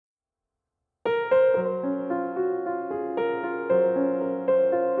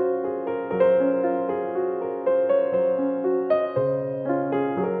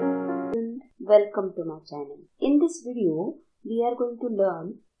welcome to my channel. In this video, we are going to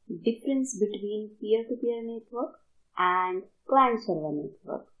learn difference between peer-to-peer network and client-server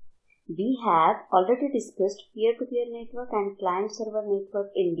network. We have already discussed peer-to-peer network and client-server network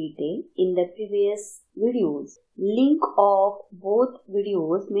in detail in the previous videos. Link of both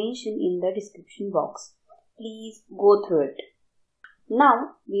videos mentioned in the description box. Please go through it.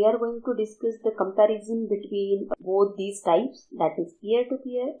 Now, we are going to discuss the comparison between both these types, that is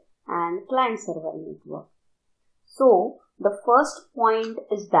peer-to-peer and client-server network. So, the first point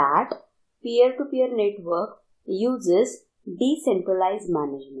is that peer-to-peer network uses decentralized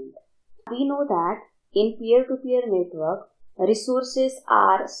management. We know that in peer-to-peer network, resources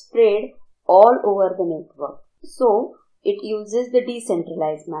are spread all over the network. So, it uses the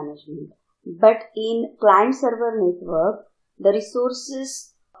decentralized management. But in client-server network, the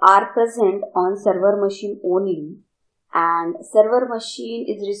resources are present on server machine only, and server machine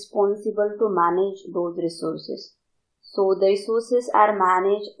is responsible to manage those resources. So the resources are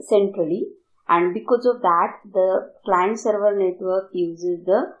managed centrally, and because of that, the client-server network uses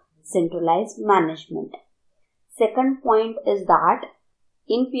the centralized management. Second point is that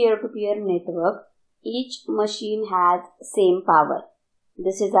in peer-to-peer network, each machine has same power.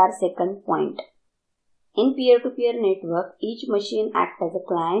 This is our second point. In peer-to-peer network, each machine acts as a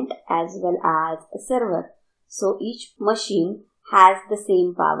client as well as a server. So each machine has the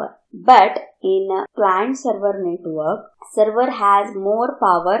same power. But in a client-server network, server has more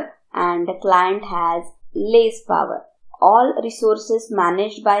power and the client has less power. All resources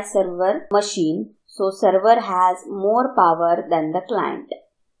managed by server machine, so server has more power than the client.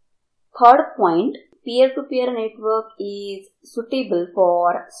 Third point, peer-to-peer network is suitable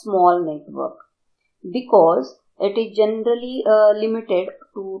for small network, because it is generally limited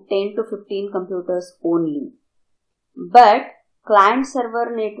to 10 to 15 computers only. But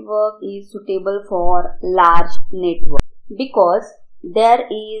client-server network is suitable for large network because there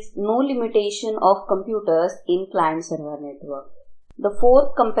is no limitation of computers in client-server network. The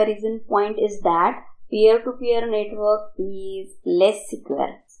fourth comparison point is that peer-to-peer network is less secure.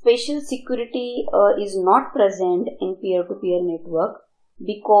 Special security is not present in peer-to-peer network,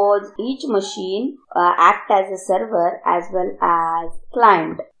 because each machine acts as a server as well as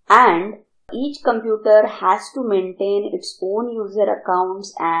client, and each computer has to maintain its own user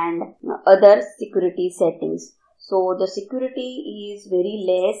accounts and other security settings. So the security is very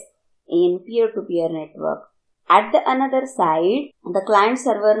less in peer-to-peer network. At the another side, the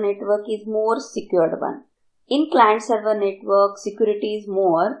client-server network is more secured one. In client-server network, security is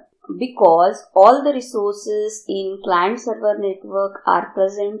more, because all the resources in client-server network are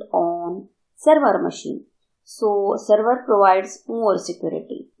present on server machine. So, server provides more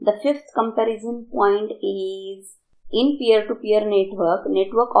security. The fifth comparison point is in peer-to-peer network,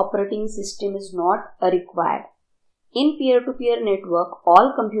 network operating system is not required. In peer-to-peer network,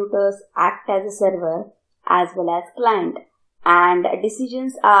 all computers act as a server as well as client, and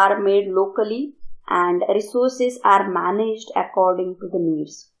decisions are made locally and resources are managed according to the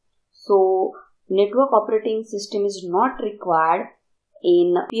needs. So, network operating system is not required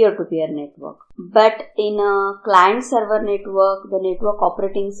in peer-to-peer network. But in a client-server network, the network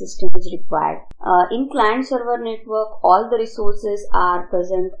operating system is required. In client-server network, all the resources are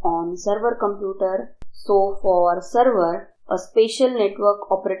present on server computer. So, for server, a special network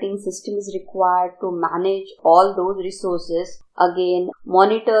operating system is required to manage all those resources. Again,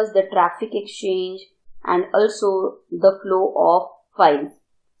 monitors the traffic exchange and also the flow of files.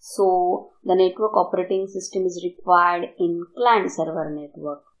 So, the network operating system is required in client-server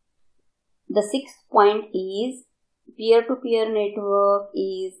network. The sixth point is peer-to-peer network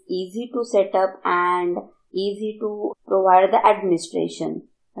is easy to set up and easy to provide the administration,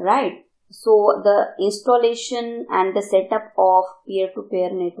 right? So, the installation and the setup of peer-to-peer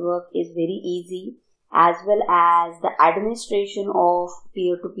network is very easy, as well as the administration of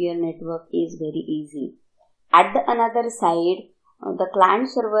peer-to-peer network is very easy. At the another side, the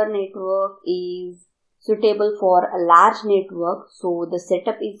client-server network is suitable for a large network, so the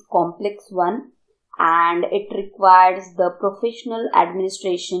setup is complex one and it requires the professional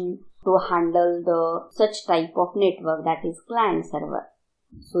administration to handle the such type of network, that is client-server.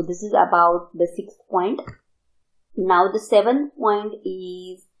 So this is about the sixth point. Now the seventh point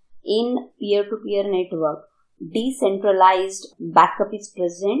is in peer-to-peer network, decentralized backup is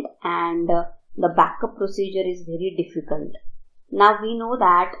present and the backup procedure is very difficult. Now we know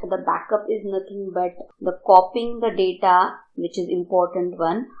that the backup is nothing but the copying the data, which is important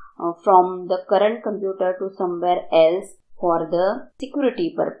one, from the current computer to somewhere else for the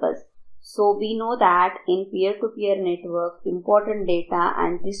security purpose. So we know that in peer-to-peer network, important data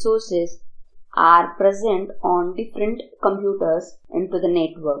and resources are present on different computers into the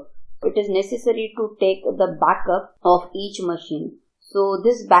network. It is necessary to take the backup of each machine. So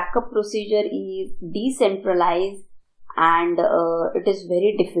this backup procedure is decentralized and it is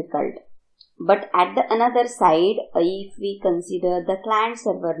very difficult. But at the another side, if we consider the client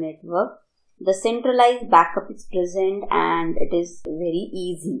server network, the centralized backup is present and it is very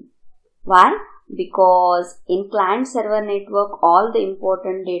easy. Why? Because in client server network, all the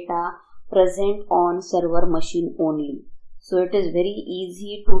important data present on server machine only. So it is very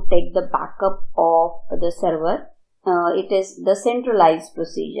easy to take the backup of the server. It is the centralized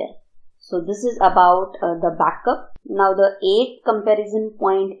procedure. So this is about the backup. Now the 8th comparison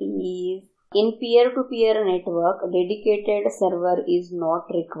point is in peer-to-peer network, dedicated server is not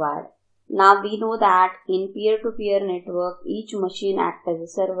required. Now we know that in peer-to-peer network, each machine acts as a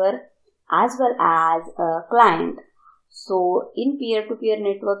server as well as a client. So in peer-to-peer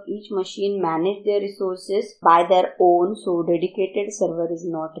network, each machine manage their resources by their own, so dedicated server is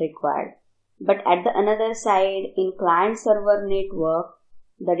not required. But at the another side, in client server network,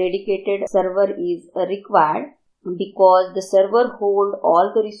 the dedicated server is required because the server hold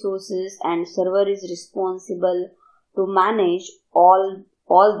all the resources and server is responsible to manage all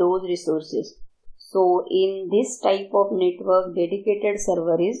those resources. So in this type of network, dedicated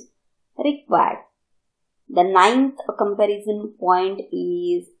server is required. The 9th comparison point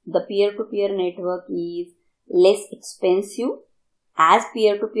is the peer-to-peer network is less expensive as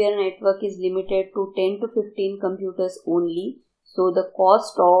peer-to-peer network is limited to 10 to 15 computers only. So the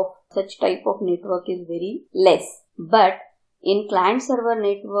cost of such type of network is very less. But in client server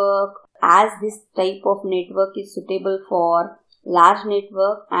network, as this type of network is suitable for large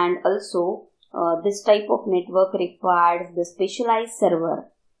network and also this type of network requires the specialized server.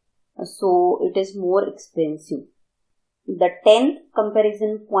 So it is more expensive. The 10th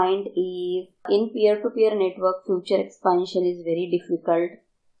comparison point is in peer-to-peer network, future expansion is very difficult.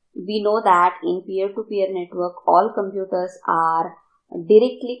 We know that in peer-to-peer network, all computers are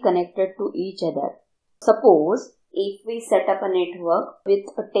directly connected to each other. Suppose if we set up a network with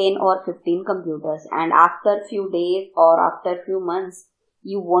 10 or 15 computers and after few days or after few months,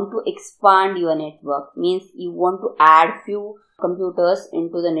 you want to expand your network, means you want to add few computers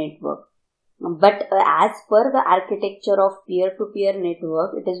into the network. But as per the architecture of peer-to-peer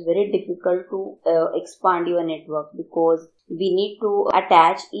network, it is very difficult to expand your network because we need to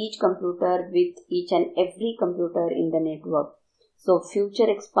attach each computer with each and every computer in the network. So future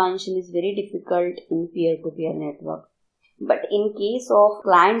expansion is very difficult in peer-to-peer network. But in case of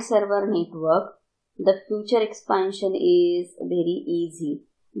client-server network, the future expansion is very easy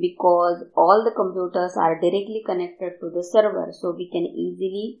because all the computers are directly connected to the server. So we can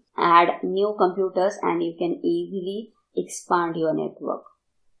easily add new computers and you can easily expand your network.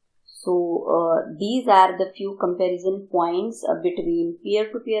 So these are the few comparison points between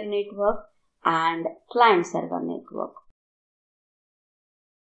peer-to-peer network and client-server network.